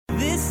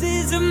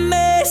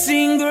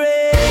Amazing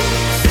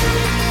grace,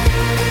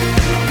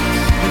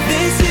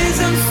 this is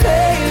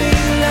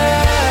unfailing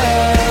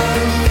love,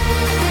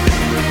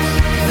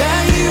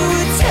 that you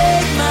would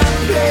take my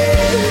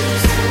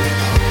place,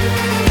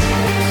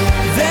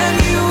 that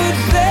you would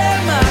bear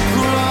my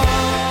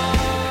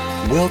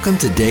cross. Welcome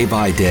to Day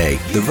by Day,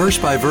 the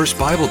verse-by-verse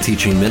Bible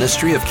teaching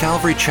ministry of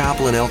Calvary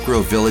Chapel in Elk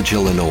Grove Village,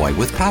 Illinois,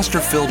 with Pastor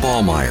Phil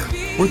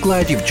Ballmeyer. We're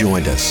glad you've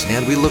joined us,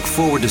 and we look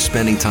forward to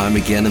spending time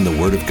again in the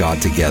Word of God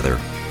together.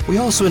 We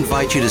also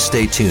invite you to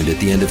stay tuned at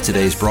the end of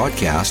today's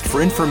broadcast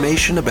for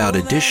information about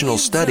additional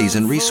studies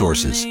and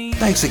resources.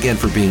 Thanks again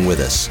for being with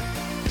us.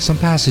 Some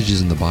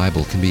passages in the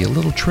Bible can be a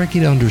little tricky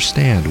to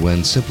understand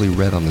when simply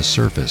read on the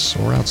surface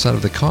or outside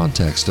of the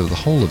context of the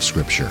whole of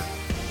Scripture.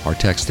 Our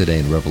text today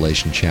in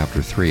Revelation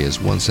chapter 3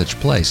 is one such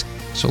place,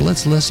 so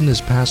let's listen as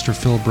Pastor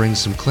Phil brings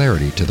some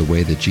clarity to the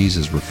way that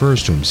Jesus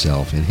refers to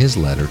himself in his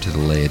letter to the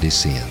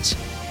Laodiceans.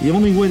 The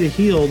only way to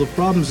heal the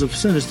problems of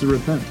sin is to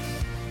repent.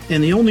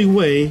 And the only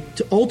way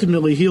to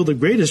ultimately heal the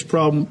greatest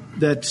problem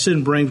that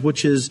sin brings,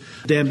 which is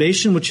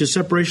damnation, which is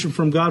separation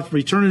from God for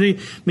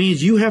eternity,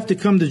 means you have to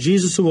come to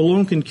Jesus who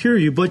alone can cure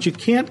you. But you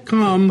can't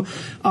come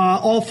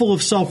all full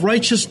of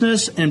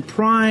self-righteousness and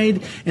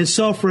pride and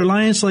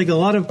self-reliance like a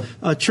lot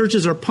of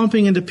churches are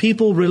pumping into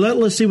people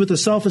relentlessly with the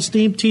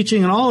self-esteem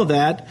teaching and all of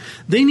that.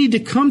 They need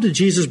to come to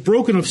Jesus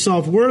broken of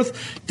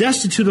self-worth,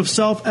 destitute of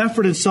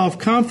self-effort and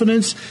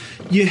self-confidence.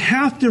 You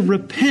have to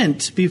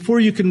repent before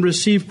you can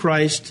receive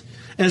Christ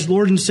as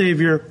Lord and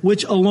Savior,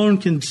 which alone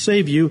can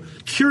save you,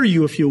 cure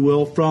you, if you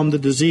will, from the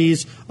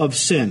disease of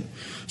sin.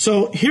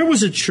 So here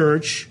was a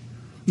church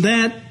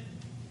that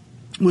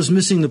was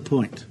missing the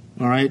point,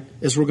 all right,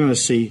 as we're going to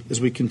see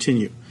as we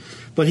continue.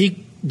 But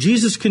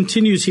Jesus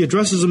continues, he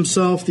addresses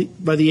himself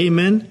by the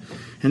amen,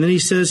 and then he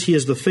says he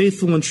is the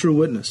faithful and true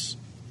witness.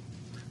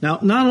 Now,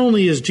 not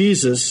only is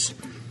Jesus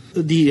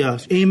the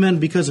amen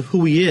because of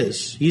who he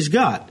is, he's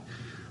God.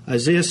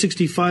 Isaiah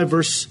 65,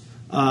 verse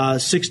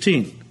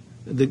 16.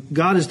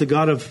 God is the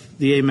God of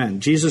the amen.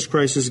 Jesus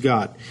Christ is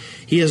God.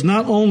 He is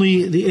not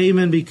only the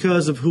amen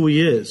because of who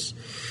he is,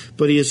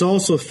 but he is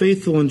also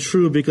faithful and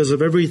true because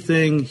of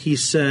everything he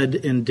said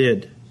and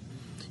did.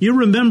 You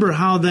remember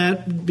how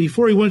that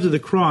before he went to the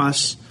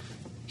cross,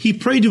 he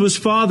prayed to his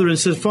Father and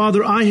said,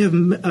 Father, I have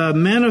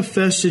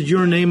manifested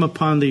your name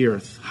upon the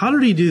earth. How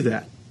did he do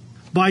that?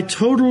 By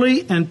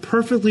totally and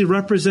perfectly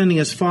representing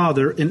his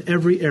Father in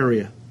every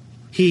area.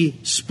 He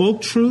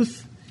spoke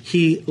truth.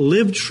 He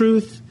lived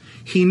truth.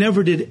 He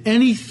never did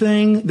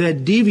anything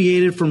that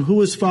deviated from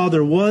who his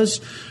Father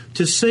was.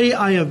 To say,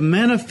 I have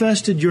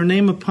manifested your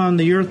name upon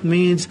the earth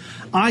means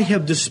I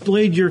have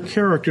displayed your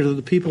character to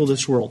the people of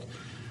this world.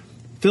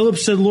 Philip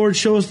said, Lord,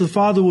 show us the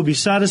Father, we'll be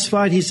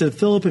satisfied. He said,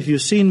 Philip, if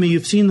you've seen me,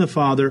 you've seen the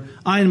Father.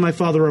 I and my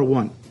Father are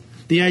one.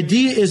 The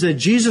idea is that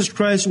Jesus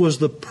Christ was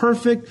the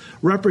perfect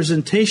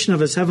representation of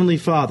his heavenly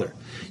Father.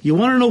 You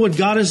want to know what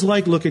God is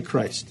like? Look at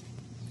Christ.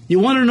 You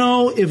want to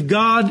know if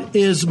God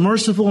is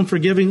merciful and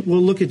forgiving?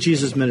 Well, look at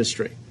Jesus'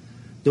 ministry.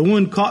 The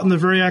woman caught in the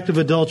very act of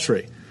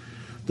adultery.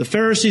 The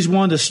Pharisees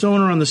wanted to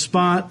stone her on the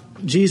spot.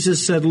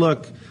 Jesus said,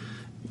 look,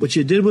 what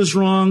you did was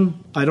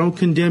wrong. I don't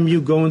condemn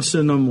you. Go and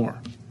sin no more.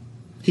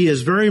 He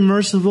is very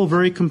merciful,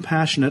 very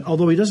compassionate,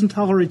 although he doesn't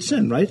tolerate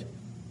sin, right?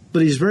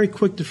 But he's very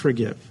quick to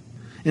forgive.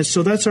 And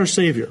so that's our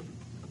Savior.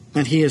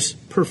 And he is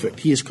perfect.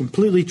 He is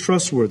completely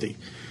trustworthy,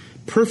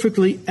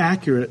 perfectly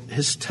accurate.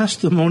 His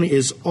testimony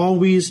is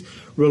always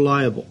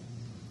reliable.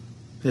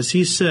 As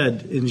he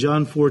said in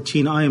John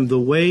 14, I am the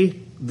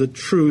way, the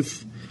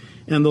truth,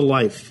 and the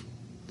life.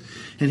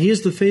 And he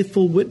is the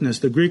faithful witness.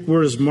 The Greek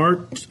word is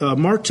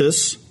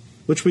martus,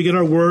 which we get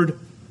our word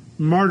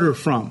martyr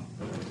from.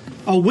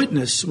 A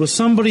witness was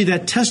somebody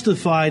that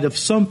testified of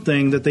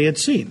something that they had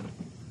seen.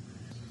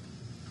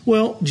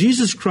 Well,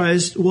 Jesus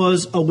Christ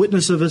was a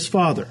witness of his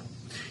Father.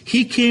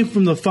 He came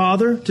from the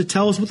Father to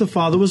tell us what the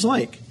Father was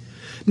like.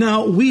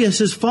 Now, we as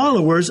his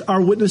followers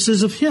are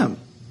witnesses of him.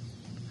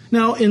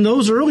 Now, in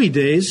those early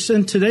days,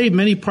 and today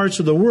many parts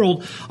of the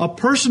world, a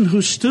person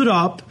who stood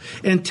up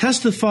and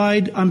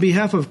testified on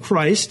behalf of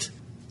Christ,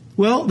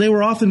 well, they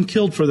were often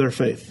killed for their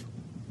faith.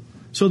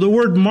 So the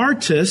word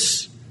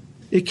martus,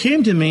 it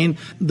came to mean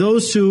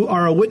those who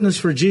are a witness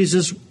for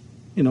Jesus,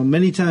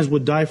 many times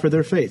would die for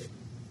their faith.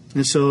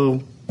 And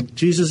so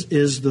Jesus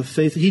is the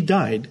faith. He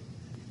died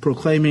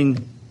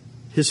proclaiming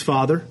his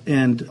Father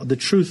and the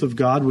truth of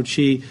God, which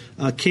he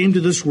came to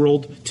this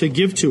world to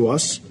give to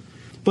us.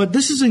 But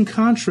this is in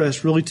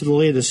contrast, really, to the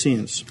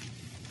Laodiceans,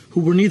 who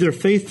were neither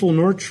faithful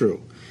nor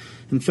true.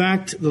 In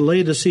fact, the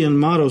Laodicean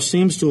motto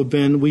seems to have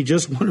been, we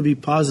just want to be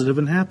positive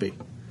and happy.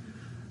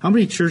 How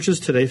many churches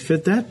today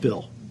fit that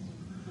bill?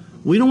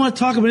 We don't want to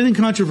talk about anything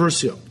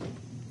controversial.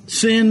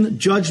 Sin,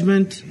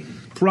 judgment,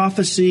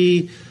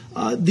 prophecy,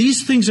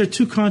 these things are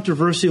too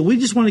controversial. We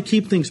just want to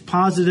keep things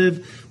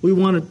positive. We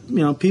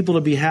want people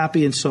to be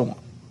happy and so on.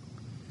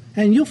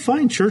 And you'll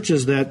find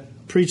churches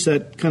that preach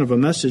that kind of a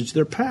message.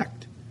 They're packed.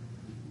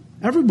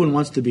 Everyone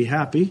wants to be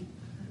happy.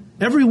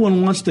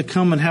 Everyone wants to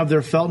come and have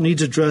their felt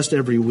needs addressed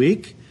every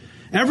week.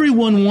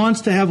 Everyone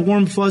wants to have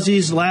warm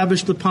fuzzies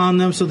lavished upon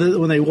them so that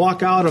when they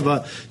walk out of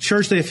a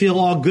church, they feel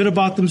all good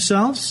about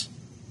themselves.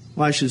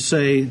 Well, I should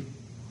say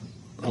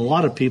a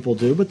lot of people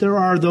do, but there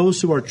are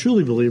those who are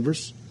truly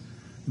believers.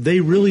 They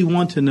really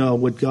want to know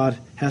what God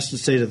has to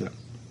say to them.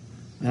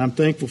 And I'm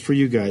thankful for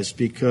you guys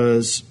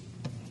because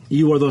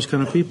you are those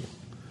kind of people.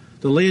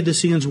 The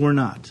Laodiceans were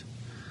not.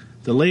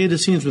 The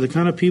Laodiceans were the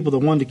kind of people that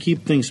wanted to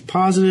keep things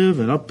positive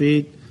and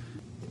upbeat.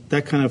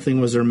 That kind of thing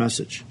was their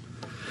message.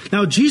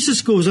 Now,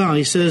 Jesus goes on.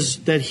 He says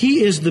that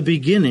he is the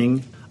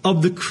beginning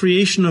of the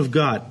creation of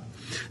God.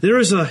 There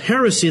is a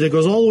heresy that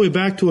goes all the way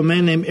back to a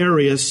man named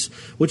Arius,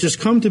 which has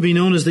come to be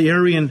known as the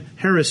Arian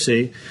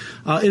heresy.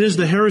 It is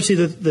the heresy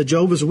that the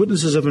Jehovah's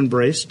Witnesses have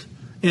embraced,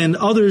 and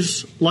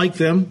others like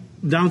them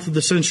down through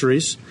the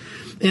centuries.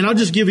 And I'll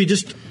just give you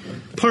just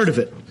part of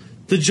it.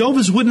 The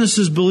Jehovah's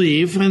Witnesses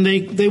believe, and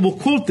they will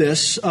quote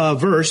this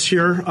verse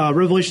here,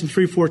 Revelation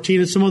 3:14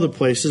 and some other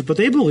places, but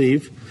they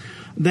believe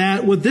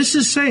that what this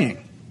is saying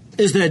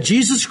is that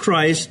Jesus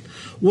Christ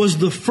was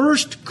the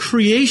first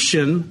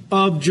creation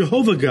of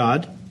Jehovah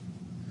God,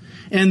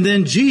 and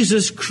then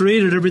Jesus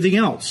created everything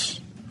else.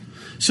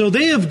 So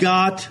they have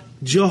got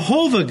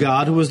Jehovah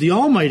God, who is the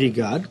Almighty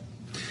God,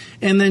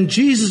 and then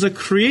Jesus, a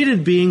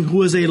created being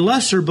who is a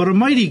lesser but a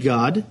mighty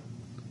God.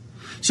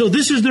 So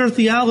this is their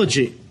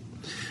theology.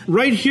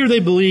 Right here they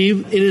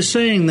believe it is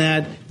saying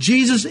that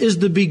Jesus is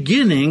the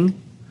beginning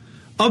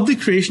of the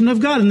creation of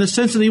God, in the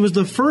sense that he was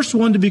the first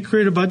one to be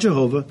created by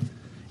Jehovah,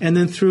 and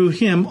then through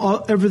him,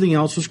 everything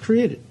else was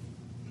created.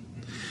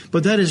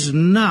 But that is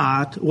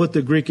not what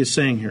the Greek is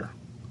saying here.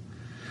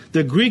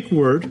 The Greek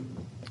word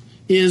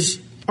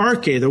is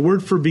arche. The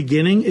word for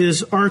beginning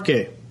is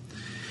arche.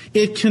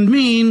 It can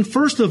mean,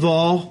 first of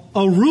all,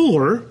 a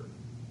ruler.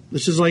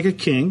 This is like a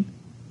king.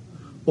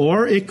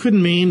 Or it could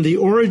mean the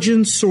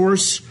origin,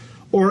 source,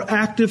 or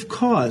active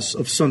cause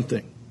of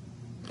something.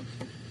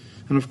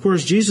 And of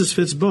course, Jesus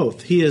fits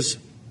both. He is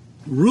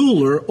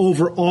ruler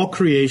over all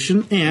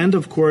creation, and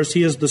of course,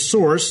 he is the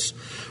source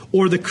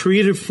or the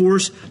creative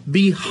force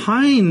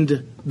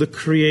behind the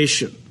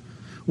creation,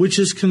 which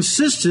is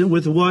consistent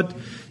with what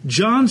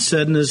John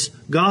said in his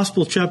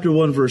Gospel, chapter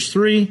 1, verse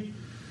 3,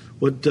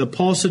 what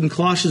Paul said in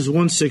Colossians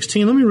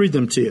 1:16. Let me read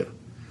them to you.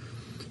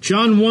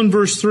 John 1,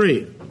 verse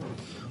 3.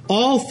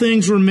 All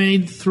things were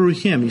made through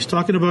him. He's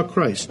talking about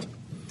Christ.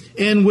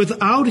 And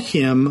without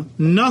him,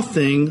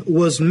 nothing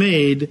was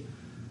made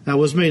that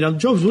was made. Now,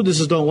 Jehovah's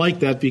Witnesses don't like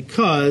that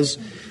because,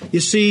 you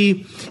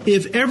see,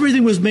 if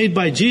everything was made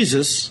by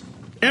Jesus,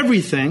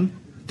 everything,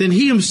 then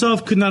he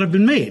himself could not have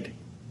been made.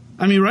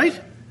 I mean, right?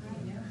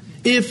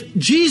 If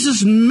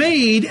Jesus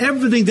made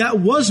everything that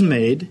was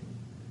made,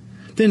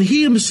 then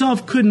he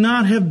himself could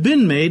not have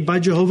been made by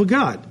Jehovah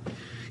God.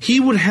 He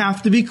would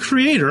have to be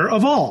creator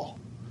of all.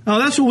 Now,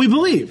 that's what we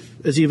believe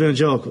as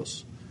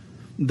evangelicals.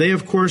 They,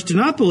 of course, do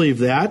not believe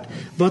that,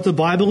 but the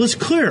Bible is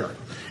clear.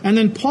 And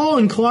then Paul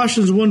in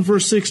Colossians 1,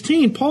 verse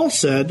 16, Paul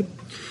said,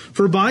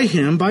 for by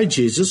him, by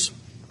Jesus,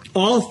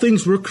 all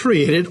things were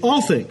created,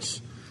 all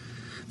things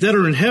that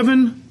are in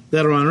heaven,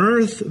 that are on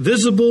earth,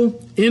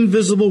 visible,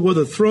 invisible,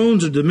 whether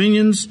thrones or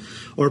dominions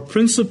or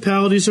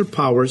principalities or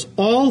powers,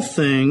 all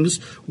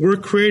things were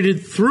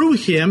created through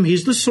him,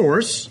 he's the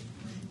source,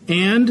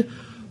 and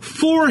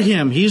for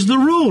him, he's the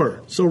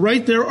ruler. So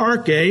right there,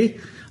 arche,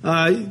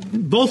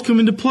 both come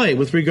into play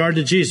with regard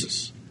to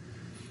Jesus.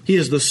 He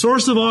is the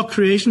source of all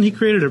creation. He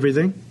created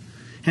everything.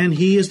 And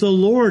he is the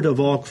Lord of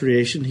all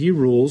creation. He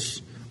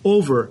rules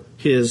over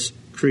his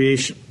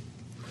creation.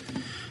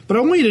 But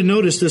I want you to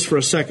notice this for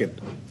a second.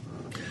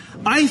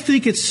 I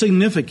think it's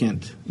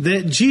significant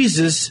that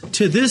Jesus,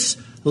 to this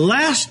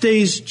last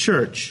day's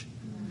church,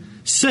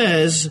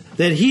 says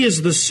that he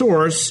is the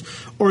source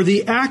or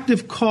the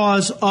active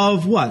cause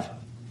of what?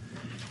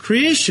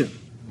 Creation.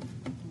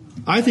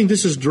 I think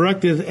this is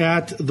directed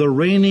at the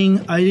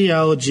reigning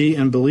ideology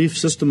and belief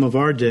system of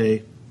our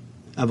day,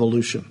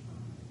 evolution.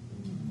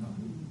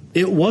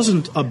 It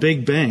wasn't a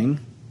big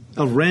bang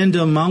of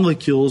random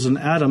molecules and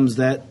atoms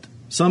that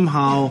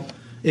somehow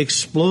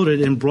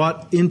exploded and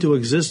brought into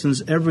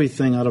existence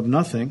everything out of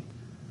nothing.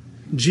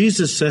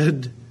 Jesus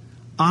said,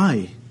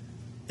 I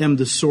am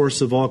the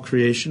source of all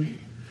creation.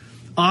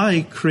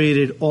 I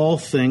created all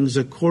things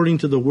according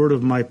to the word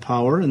of my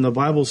power. And the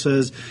Bible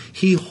says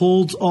he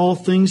holds all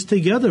things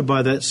together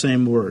by that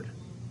same word.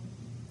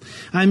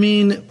 I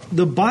mean,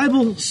 the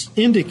Bible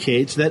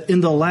indicates that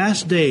in the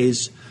last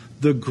days,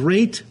 the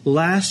great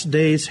last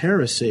days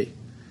heresy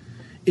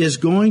is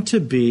going to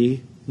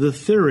be the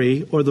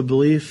theory or the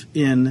belief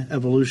in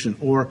evolution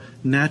or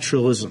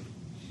naturalism.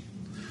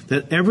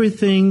 That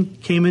everything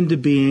came into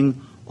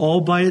being all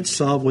by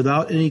itself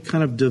without any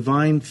kind of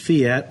divine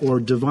fiat or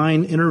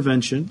divine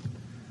intervention.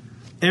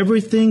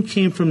 Everything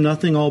came from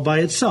nothing all by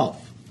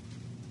itself.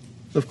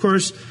 Of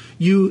course,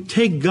 you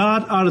take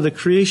God out of the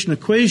creation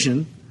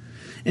equation,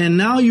 and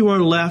now you are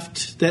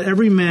left that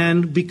every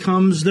man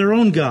becomes their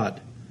own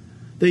God.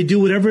 They do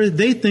whatever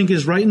they think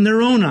is right in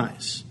their own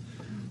eyes.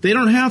 They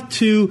don't have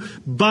to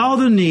bow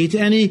the knee to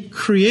any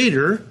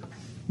creator.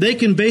 They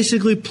can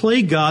basically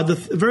play God, the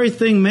very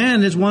thing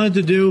man has wanted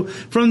to do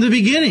from the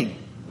beginning.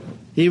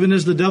 Even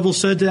as the devil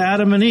said to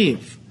Adam and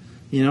Eve,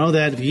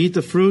 that if you eat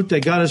the fruit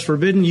that God has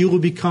forbidden, you will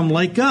become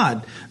like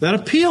God. That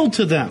appealed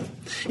to them.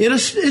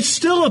 It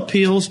still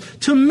appeals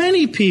to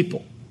many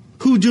people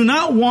who do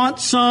not want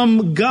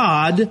some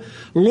God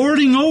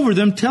lording over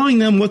them, telling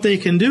them what they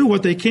can do,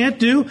 what they can't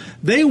do.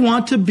 They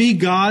want to be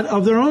God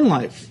of their own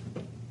life.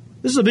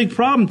 This is a big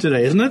problem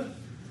today, isn't it?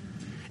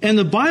 And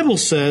the Bible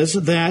says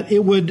that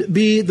it would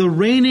be the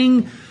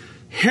reigning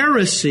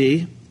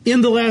heresy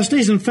in the last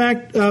days. In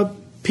fact,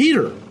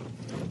 Peter,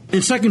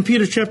 in 2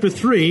 Peter chapter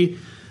 3,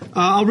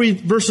 I'll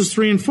read verses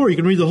 3 and 4. You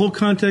can read the whole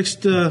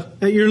context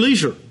at your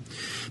leisure.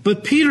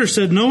 But Peter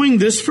said, knowing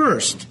this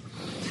first,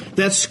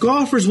 that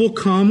scoffers will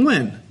come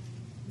when?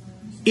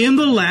 In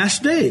the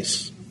last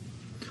days.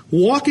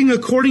 Walking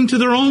according to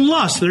their own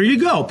lust. There you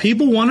go.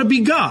 People want to be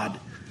God.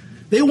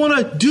 They want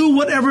to do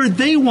whatever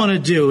they want to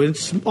do.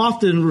 It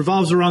often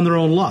revolves around their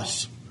own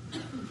lusts.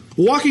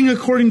 Walking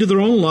according to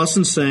their own lusts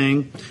and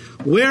saying,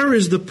 where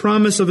is the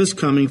promise of his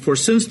coming? For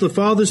since the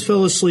fathers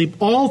fell asleep,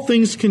 all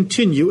things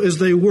continue as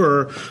they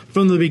were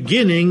from the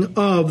beginning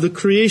of the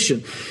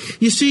creation.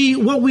 You see,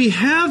 what we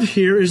have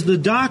here is the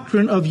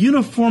doctrine of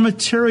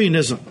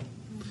uniformitarianism,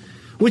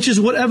 which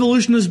is what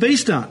evolution is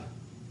based on.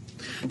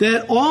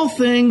 That all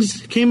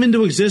things came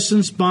into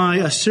existence by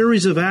a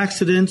series of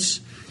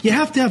accidents. You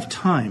have to have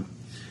time.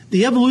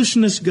 The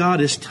evolutionist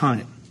God is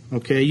time.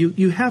 Okay,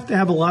 you have to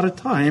have a lot of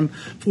time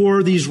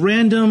for these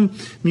random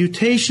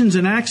mutations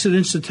and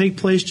accidents to take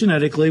place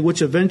genetically,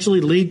 which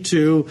eventually lead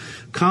to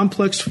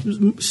complex,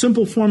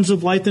 simple forms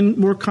of life and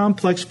more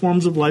complex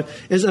forms of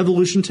life as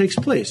evolution takes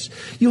place.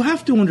 You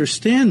have to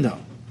understand, though,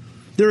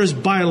 there is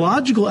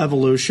biological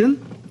evolution,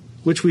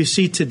 which we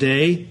see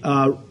today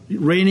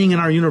reigning in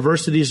our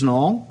universities and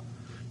all.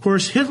 Of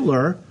course,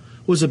 Hitler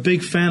was a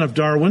big fan of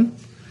Darwin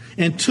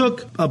and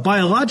took a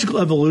biological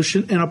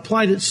evolution and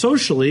applied it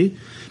socially,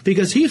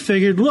 because he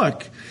figured,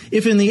 look,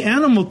 if in the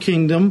animal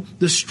kingdom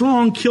the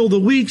strong kill the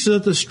weak so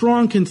that the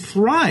strong can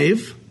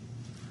thrive,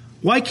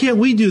 why can't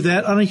we do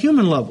that on a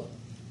human level?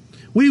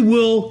 We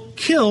will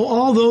kill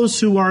all those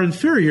who are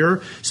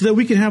inferior so that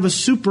we can have a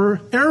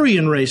super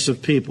Aryan race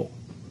of people.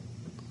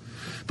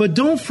 But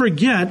don't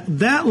forget,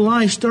 that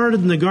lie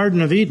started in the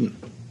Garden of Eden,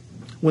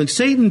 when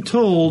Satan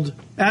told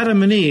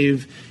Adam and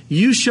Eve,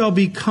 you shall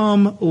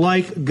become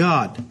like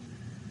God.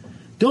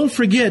 Don't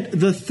forget,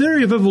 the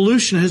theory of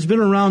evolution has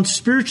been around,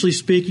 spiritually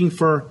speaking,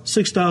 for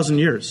 6,000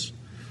 years.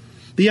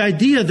 The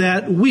idea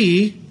that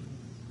we,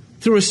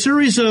 through a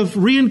series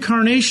of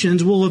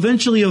reincarnations, will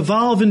eventually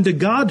evolve into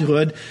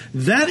godhood,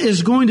 that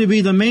is going to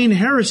be the main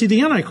heresy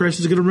the Antichrist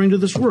is going to bring to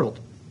this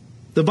world.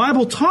 The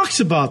Bible talks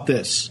about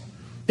this.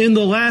 In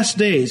the last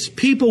days,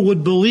 people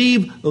would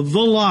believe the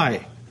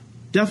lie.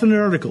 Definite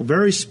article,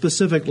 very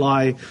specific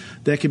lie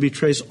that can be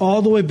traced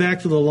all the way back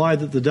to the lie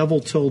that the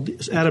devil told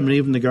Adam and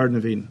Eve in the Garden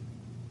of Eden.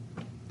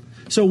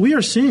 So we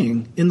are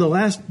seeing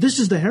this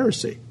is the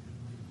heresy.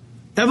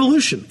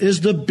 Evolution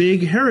is the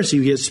big heresy.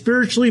 You get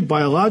spiritually,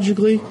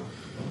 biologically.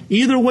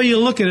 Either way you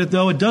look at it,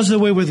 though, it does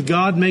away with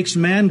God, makes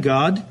man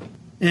God.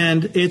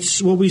 And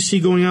it's what we see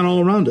going on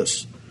all around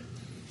us.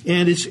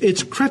 And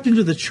it's crept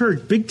into the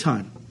church big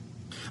time.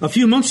 A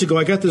few months ago,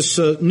 I got this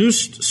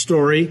news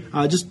story,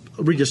 just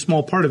read a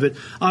small part of it,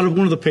 out of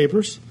one of the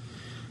papers.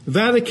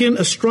 Vatican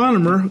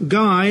astronomer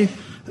Guy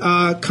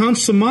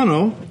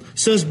Consimano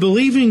says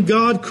believing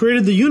God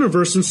created the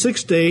universe in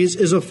 6 days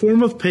is a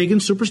form of pagan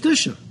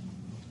superstition.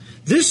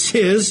 This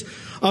is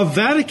a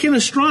Vatican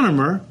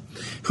astronomer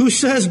who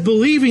says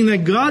believing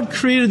that God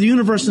created the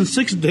universe in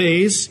 6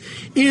 days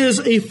is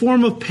a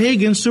form of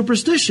pagan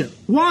superstition.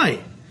 Why?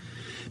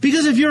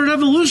 Because if you're an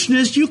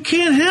evolutionist, you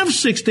can't have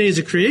 6 days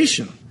of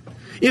creation.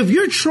 If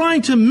you're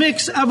trying to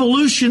mix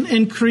evolution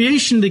and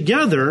creation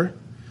together,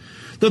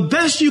 the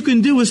best you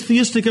can do is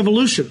theistic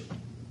evolution.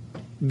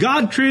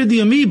 God created the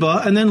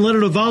amoeba and then let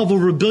it evolve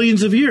over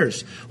billions of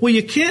years. Well,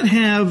 you can't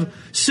have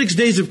 6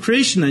 days of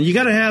creation then. You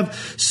got to have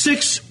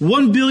 6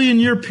 1 billion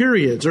year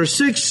periods, or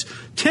 6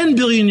 10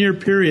 billion year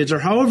periods, or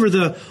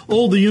however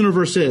old the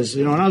universe is.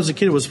 When I was a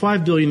kid, it was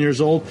 5 billion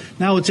years old.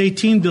 Now it's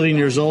 18 billion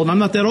years old, and I'm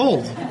not that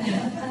old.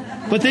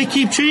 But they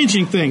keep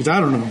changing things. I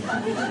don't know.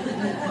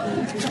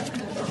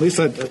 At least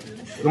I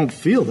don't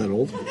feel that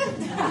old.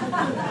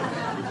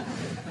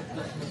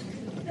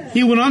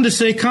 He went on to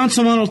say,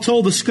 Consimano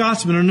told the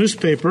Scotsman, a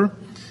newspaper,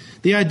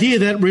 the idea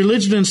that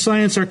religion and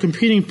science are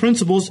competing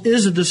principles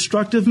is a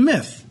destructive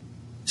myth.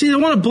 See, they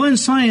want to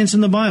blend science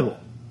and the Bible.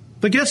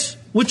 But guess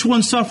which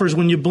one suffers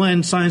when you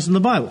blend science and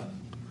the Bible?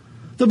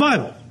 The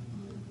Bible.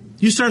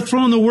 You start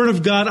throwing the Word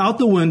of God out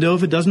the window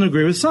if it doesn't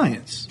agree with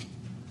science.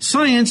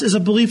 Science is a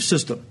belief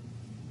system.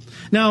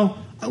 Now,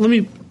 let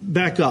me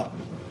back up.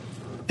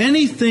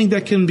 Anything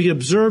that can be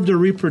observed or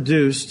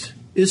reproduced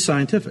is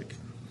scientific.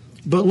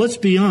 But let's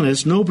be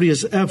honest, nobody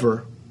has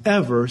ever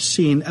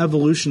seen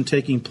evolution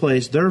taking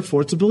place.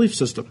 Therefore, it's a belief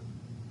system.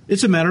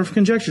 It's a matter of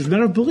conjecture. It's a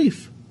matter of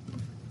belief.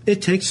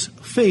 It takes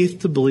faith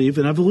to believe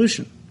in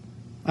evolution.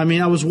 I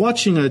mean, I was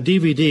watching a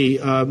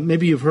DVD.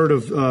 Maybe you've heard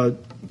of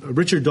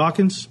Richard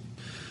Dawkins,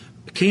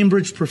 a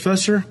Cambridge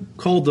professor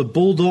called the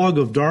Bulldog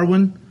of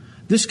Darwin.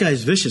 This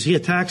guy's vicious. He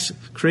attacks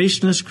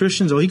creationist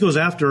Christians. Oh, he goes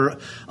after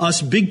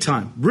us big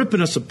time,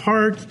 ripping us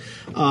apart,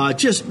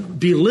 just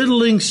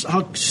belittling.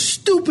 How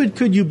stupid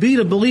could you be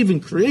to believe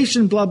in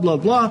creation, blah, blah,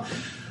 blah.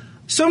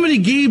 Somebody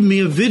gave me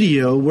a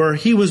video where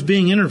he was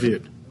being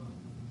interviewed.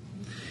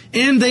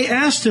 And they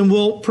asked him,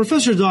 well,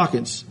 Professor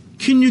Dawkins,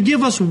 can you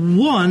give us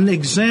one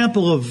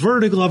example of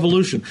vertical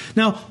evolution?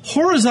 Now,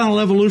 horizontal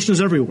evolution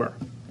is everywhere.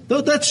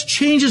 That's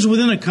changes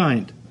within a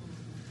kind.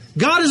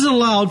 God has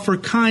allowed for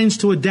kinds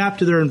to adapt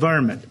to their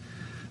environment.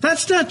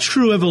 That's not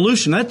true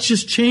evolution. That's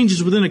just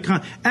changes within a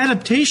kind.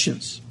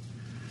 Adaptations.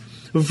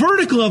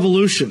 Vertical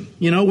evolution,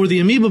 where the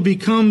amoeba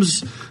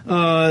becomes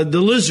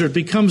the lizard,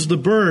 becomes the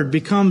bird,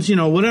 becomes,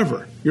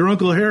 whatever, your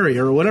Uncle Harry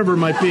or whatever it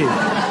might be.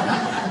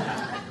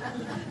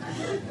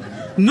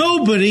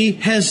 Nobody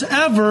has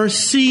ever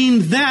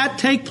seen that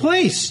take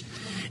place.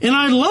 And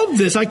I love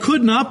this. I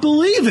could not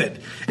believe it.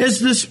 As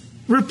this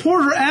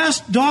reporter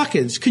asked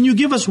Dawkins, can you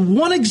give us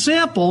one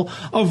example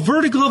of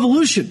vertical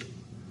evolution?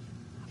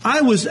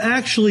 I was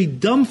actually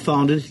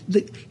dumbfounded.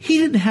 He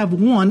didn't have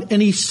one,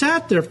 and he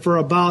sat there for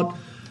about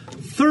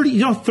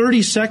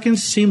 30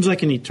 seconds seems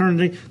like an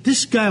eternity.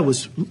 This guy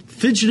was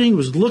fidgeting,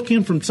 was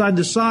looking from side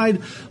to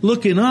side,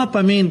 looking up.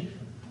 I mean,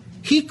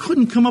 he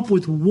couldn't come up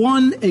with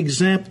one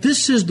example.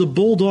 This is the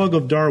Bulldog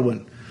of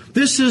Darwin.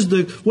 This is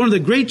one of the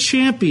great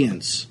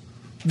champions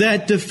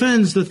that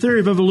defends the theory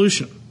of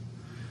evolution,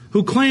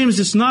 who claims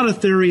it's not a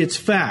theory, it's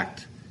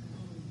fact.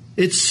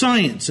 It's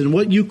science. And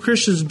what you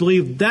Christians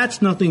believe,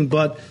 that's nothing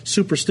but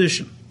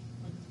superstition.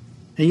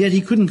 And yet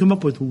he couldn't come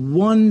up with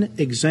one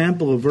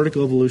example of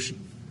vertical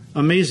evolution.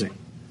 Amazing.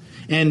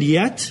 And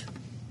yet,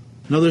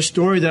 another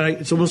story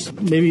it's almost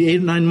maybe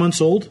 8 or 9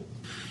 months old.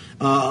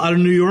 Out of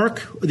New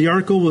York, the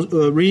article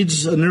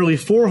reads, nearly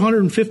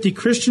 450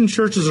 Christian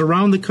churches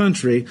around the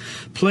country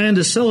plan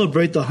to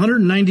celebrate the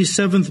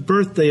 197th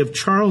birthday of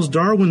Charles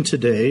Darwin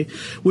today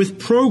with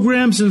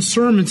programs and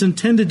sermons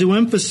intended to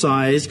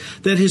emphasize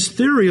that his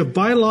theory of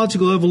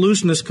biological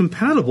evolution is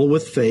compatible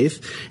with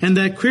faith and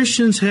that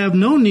Christians have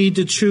no need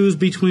to choose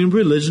between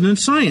religion and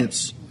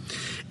science.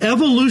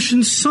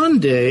 Evolution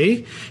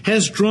Sunday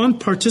has drawn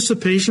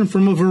participation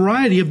from a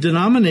variety of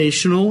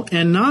denominational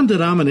and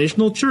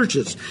non-denominational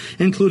churches,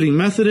 including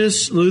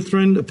Methodist,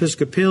 Lutheran,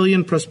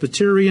 Episcopalian,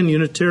 Presbyterian,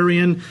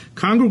 Unitarian,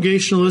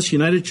 Congregationalist,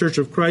 United Church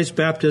of Christ,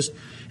 Baptist,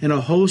 and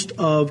a host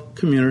of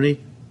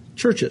community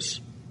churches.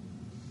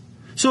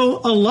 So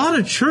a lot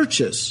of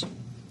churches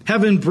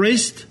have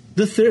embraced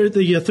the theory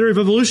of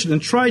evolution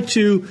and tried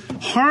to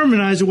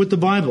harmonize it with the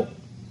Bible.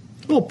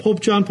 Well, Pope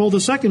John Paul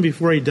II,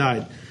 before he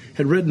died,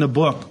 had written a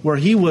book where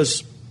he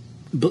was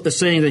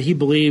saying that he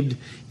believed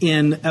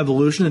in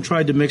evolution and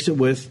tried to mix it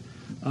with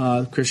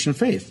Christian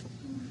faith.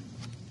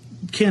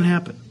 Can't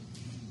happen.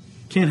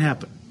 Can't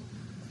happen.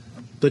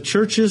 The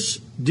churches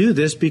do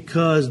this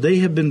because they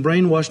have been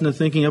brainwashed into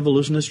thinking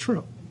evolution is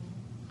true.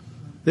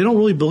 They don't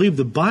really believe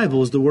the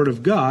Bible is the Word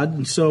of God,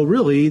 and so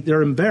really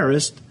they're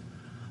embarrassed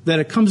that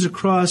it comes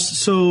across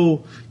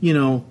so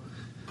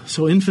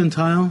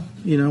infantile.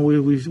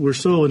 We're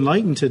so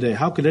enlightened today.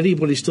 How could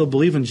anybody still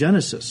believe in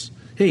Genesis?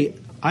 Hey,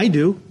 I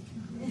do.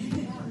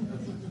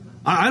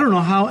 I don't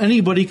know how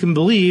anybody can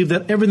believe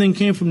that everything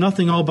came from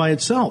nothing all by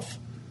itself.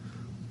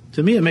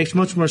 To me, it makes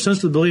much more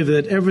sense to believe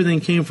that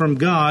everything came from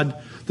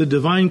God, the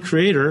divine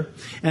creator,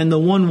 and the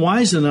one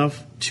wise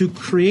enough to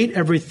create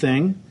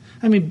everything.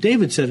 I mean,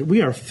 David said,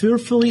 we are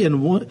fearfully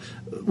and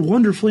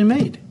wonderfully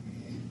made.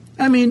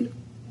 I mean,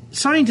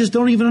 scientists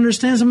don't even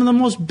understand some of the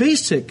most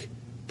basic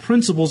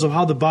principles of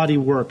how the body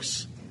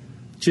works,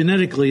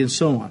 genetically and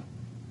so on.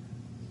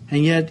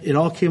 And yet it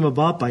all came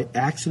about by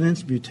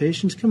accidents,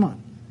 mutations. Come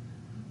on.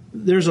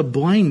 There's a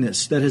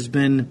blindness that has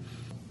been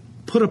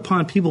put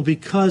upon people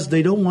because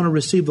they don't want to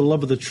receive the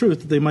love of the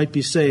truth that they might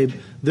be saved.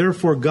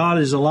 Therefore, God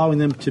is allowing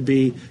them to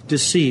be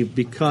deceived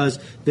because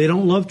they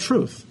don't love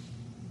truth.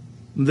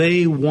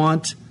 They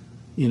want,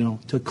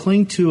 to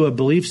cling to a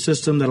belief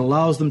system that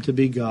allows them to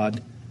be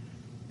God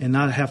and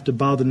not have to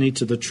bow the knee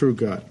to the true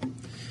God.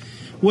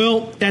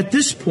 Well, at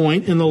this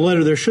point in the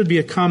letter, there should be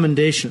a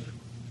commendation.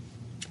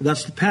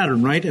 That's the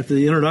pattern, right? After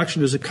the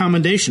introduction, there's a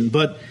commendation.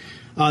 But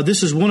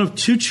this is one of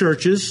two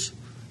churches,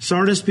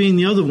 Sardis being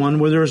the other one,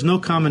 where there is no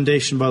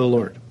commendation by the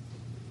Lord.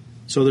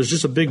 So there's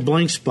just a big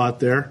blank spot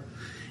there.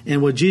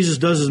 And what Jesus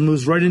does is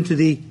moves right into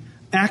the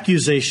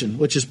accusation,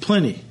 which is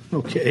plenty,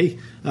 okay?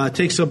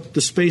 Takes up the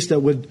space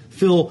that would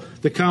fill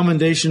the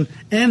commendation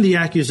and the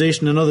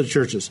accusation in other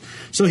churches.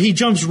 So he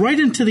jumps right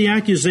into the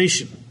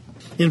accusation.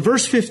 In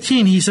verse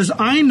 15, he says,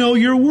 I know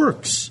your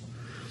works,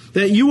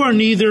 that you are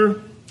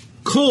neither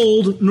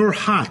cold nor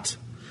hot.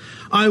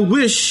 I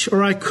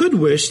could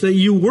wish that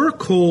you were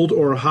cold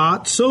or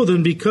hot. So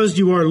then, because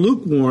you are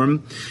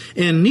lukewarm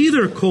and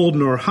neither cold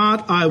nor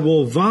hot, I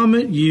will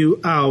vomit you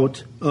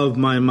out of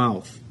my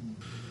mouth.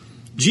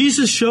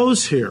 Jesus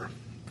shows here,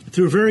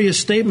 through various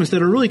statements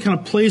that are really kind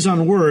of plays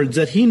on words,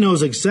 that he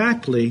knows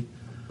exactly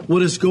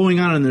what is going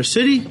on in their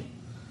city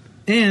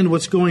and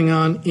what's going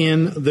on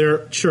in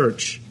their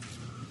church.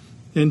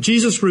 And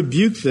Jesus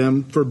rebuked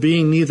them for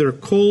being neither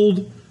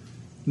cold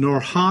nor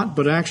hot,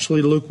 but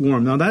actually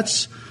lukewarm. Now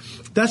that's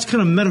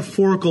kind of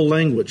metaphorical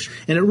language.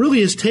 And it really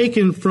is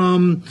taken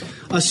from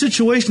a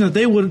situation that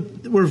they were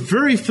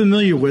very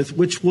familiar with,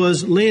 which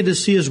was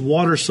Laodicea's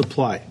water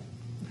supply.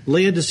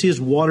 Laodicea's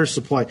water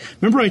supply.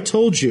 Remember I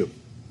told you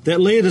that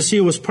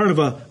Laodicea was part of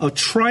a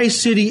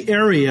tri-city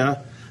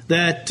area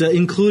that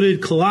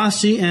included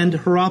Colossae and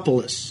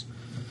Hierapolis.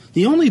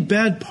 The only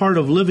bad part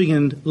of living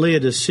in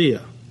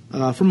Laodicea,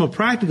 from a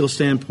practical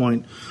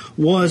standpoint,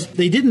 was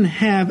they didn't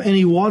have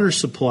any water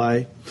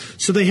supply,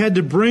 so they had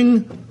to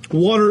bring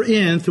water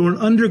in through an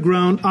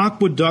underground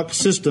aqueduct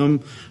system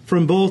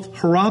from both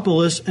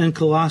Hierapolis and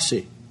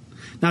Colossae.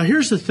 Now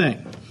here's the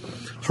thing.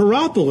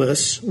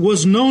 Hierapolis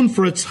was known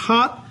for its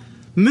hot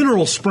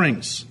mineral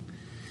springs,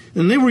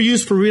 and they were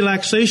used for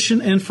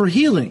relaxation and for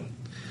healing.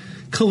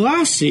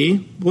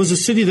 Colossae was a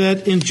city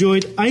that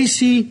enjoyed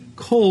icy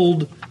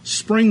cold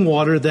spring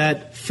water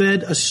that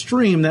fed a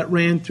stream that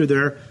ran through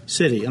their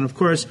city. And of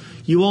course,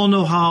 you all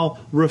know how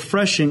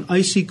refreshing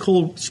icy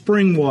cold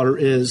spring water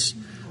is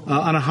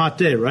on a hot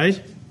day,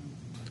 right?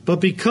 But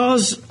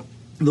because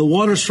the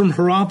waters from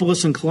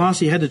Hierapolis and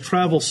Colossae had to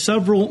travel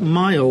several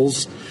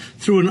miles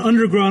through an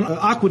underground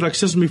aqueduct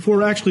system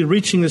before actually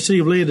reaching the city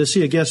of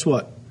Laodicea, guess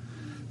what?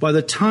 By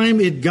the time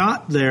it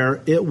got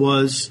there, it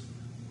was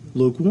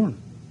lukewarm.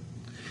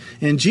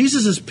 And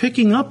Jesus is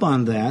picking up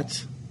on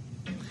that,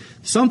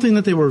 something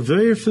that they were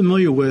very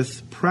familiar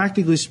with,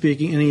 practically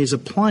speaking, and he's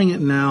applying it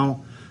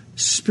now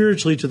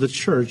spiritually to the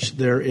church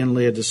there in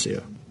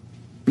Laodicea.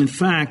 In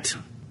fact,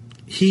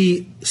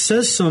 he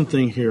says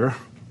something here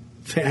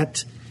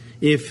that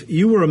if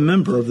you were a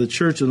member of the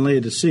church in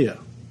Laodicea,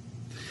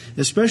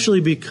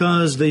 especially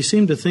because they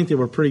seemed to think they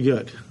were pretty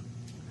good,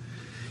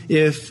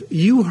 if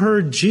you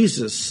heard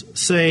Jesus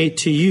say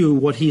to you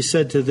what he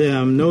said to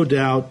them, no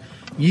doubt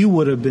you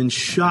would have been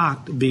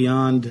shocked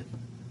beyond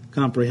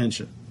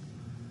comprehension.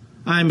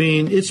 I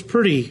mean, it's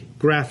pretty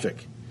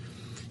graphic.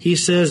 He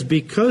says,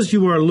 because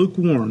you are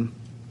lukewarm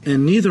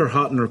and neither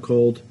hot nor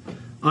cold,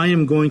 I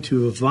am going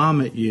to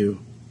vomit you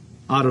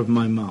out of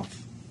my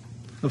mouth.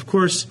 Of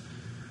course,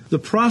 the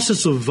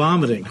process of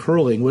vomiting,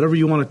 hurling, whatever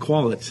you want to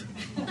call it,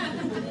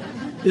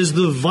 is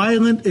the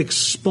violent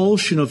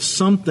expulsion of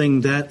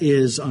something that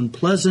is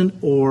unpleasant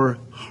or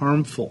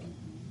harmful.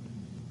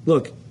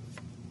 Look,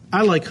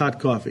 I like hot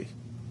coffee.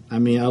 I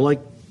mean, I like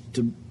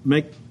to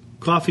make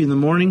coffee in the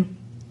morning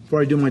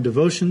before I do my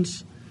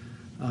devotions,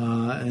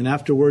 and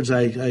afterwards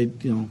I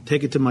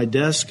take it to my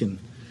desk and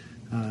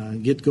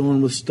get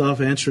going with stuff,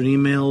 answering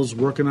emails,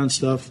 working on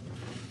stuff.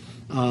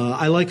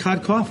 I like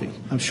hot coffee.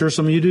 I'm sure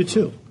some of you do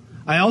too.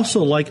 I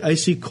also like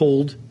icy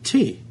cold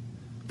tea.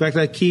 In fact,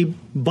 I keep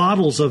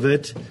bottles of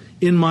it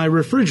in my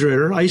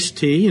refrigerator, iced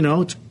tea.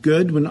 It's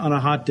good when on a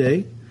hot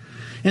day.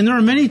 And there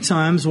are many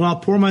times when I'll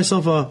pour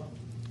myself a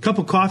cup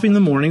of coffee in the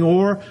morning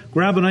or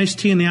grab an iced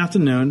tea in the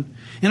afternoon,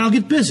 and I'll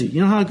get busy.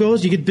 You know how it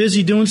goes? You get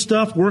busy doing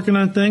stuff, working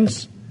on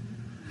things.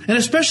 And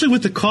especially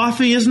with the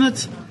coffee, isn't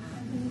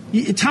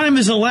it? Time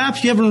has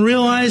elapsed, you haven't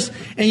realized,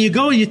 and you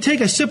go and you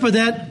take a sip of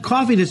that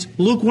coffee that's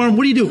lukewarm.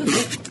 What do?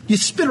 You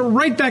spit it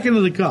right back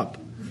into the cup.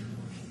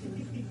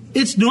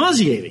 It's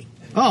nauseating.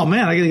 Oh,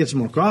 man, I got to get some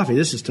more coffee.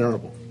 This is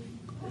terrible.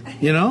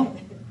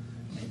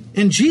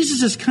 And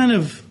Jesus is kind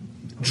of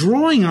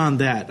drawing on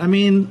that. I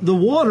mean, the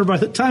water, by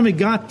the time it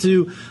got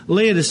to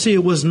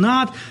Laodicea, was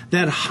not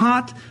that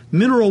hot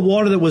mineral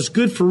water that was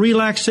good for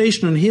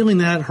relaxation and healing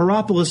that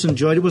Hierapolis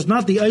enjoyed. It was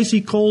not the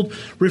icy cold,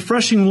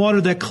 refreshing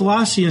water that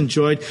Colossae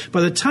enjoyed.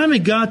 By the time it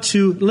got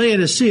to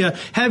Laodicea,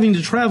 having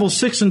to travel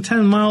 6 and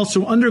 10 miles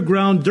through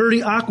underground,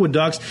 dirty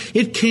aqueducts,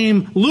 it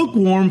came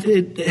lukewarm.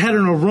 It had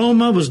an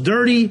aroma, was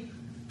dirty.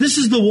 This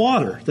is the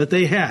water that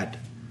they had.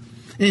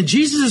 And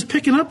Jesus is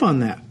picking up on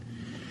that.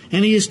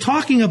 And he is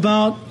talking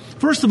about,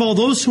 first of all,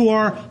 those who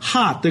are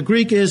hot. The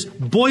Greek is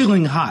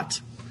boiling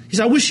hot. He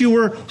says, I wish you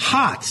were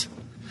hot.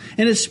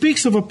 And it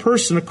speaks of a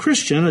person, a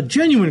Christian, a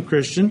genuine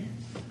Christian,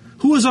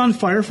 who is on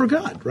fire for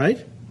God,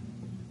 right?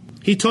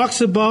 He talks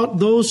about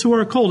those who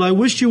are cold. I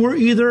wish you were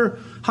either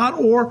hot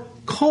or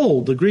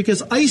cold. The Greek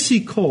is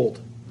icy cold.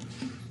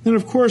 And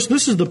of course,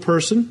 this is the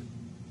person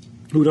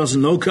who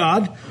doesn't know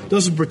God,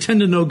 doesn't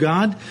pretend to know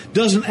God,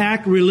 doesn't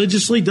act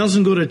religiously,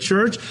 doesn't go to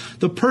church.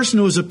 The person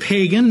who is a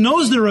pagan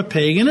knows they're a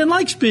pagan and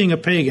likes being a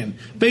pagan,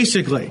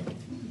 basically.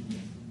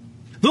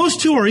 Those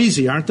two are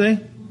easy, aren't they?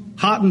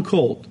 Hot and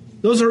cold.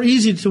 Those are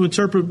easy to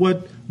interpret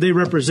what they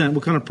represent,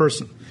 what kind of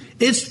person.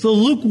 It's the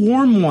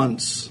lukewarm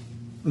ones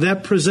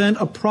that present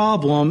a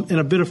problem and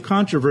a bit of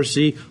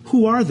controversy.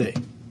 Who are they?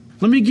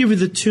 Let me give you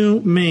the two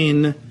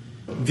main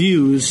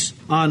views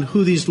on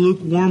who these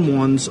lukewarm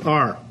ones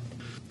are.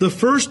 The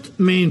first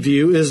main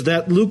view is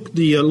that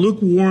the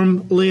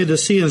lukewarm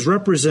Laodiceans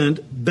represent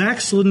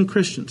backslidden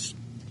Christians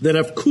that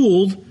have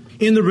cooled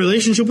in the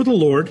relationship with the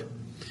Lord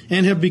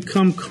and have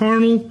become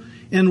carnal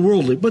and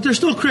worldly. But they're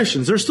still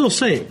Christians. They're still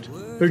saved.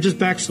 They're just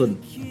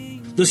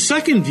backslidden. The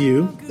second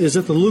view is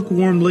that the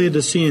lukewarm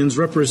Laodiceans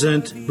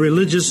represent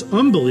religious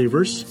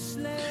unbelievers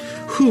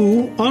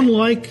who,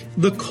 unlike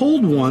the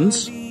cold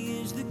ones,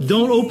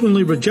 don't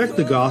openly reject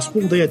the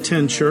gospel. They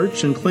attend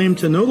church and claim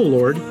to know the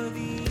Lord,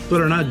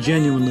 but are not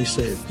genuinely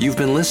saved. You've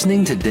been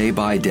listening to Day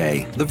by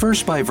Day, the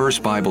verse-by-verse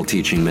Bible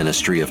teaching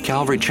ministry of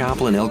Calvary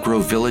Chapel in Elk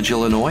Grove Village,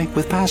 Illinois,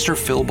 with Pastor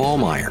Phil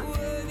Ballmeyer.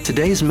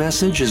 Today's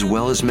message, as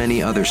well as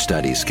many other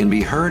studies, can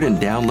be heard and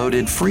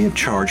downloaded free of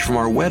charge from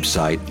our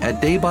website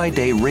at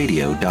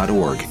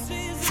daybydayradio.org.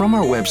 From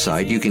our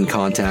website, you can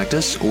contact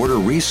us, order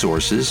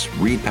resources,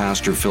 read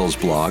Pastor Phil's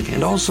blog,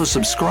 and also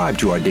subscribe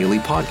to our daily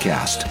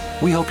podcast.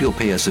 We hope you'll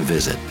pay us a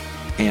visit.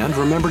 And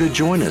remember to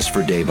join us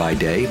for Day by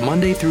Day,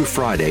 Monday through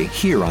Friday,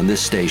 here on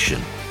this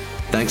station.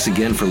 Thanks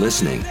again for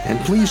listening, and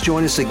please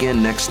join us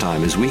again next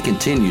time as we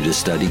continue to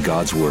study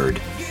God's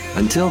Word.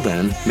 Until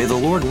then, may the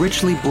Lord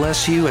richly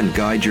bless you and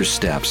guide your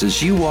steps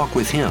as you walk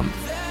with Him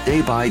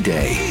day by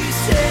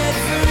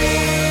day.